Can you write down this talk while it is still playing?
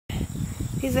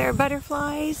These are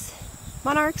butterflies,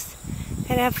 monarchs,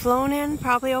 that have flown in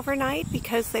probably overnight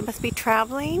because they must be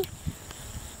traveling,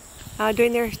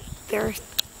 doing their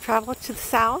travel to the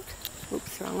south.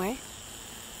 Oops, wrong way.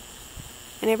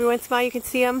 And every once in a while you can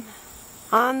see them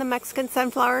on the Mexican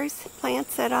sunflowers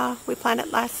plants that we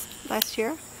planted last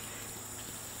year.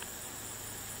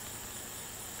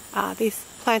 These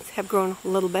plants have grown a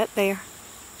little bit. They're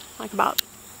like about,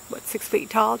 what, 6 feet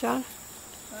tall, John?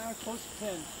 Close to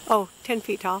 10. Oh, 10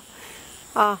 feet tall.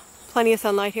 Plenty of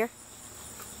sunlight here.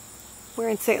 We're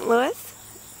in St. Louis,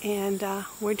 and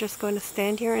we're just going to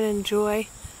stand here and enjoy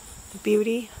the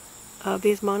beauty of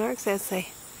these monarchs as they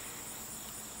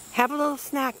have a little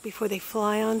snack before they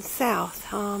fly on south.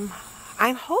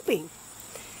 I'm hoping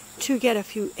to get a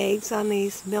few eggs on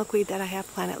these milkweed that I have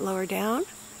planted lower down.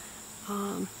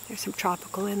 There's some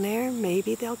tropical in there.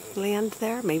 Maybe they'll land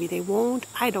there. Maybe they won't.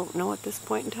 I don't know at this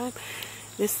point in time.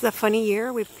 This is a funny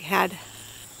year. We've had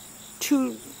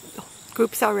 2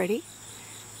 groups already.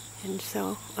 And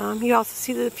so you also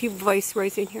see the few voice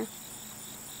raising here.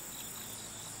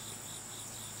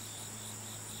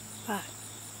 But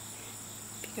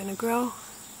if you're going to grow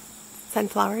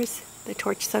sunflowers, the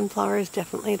torch sunflower is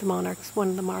definitely one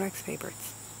of the monarch's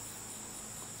favorites.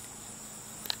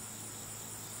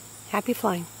 Happy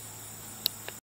flying.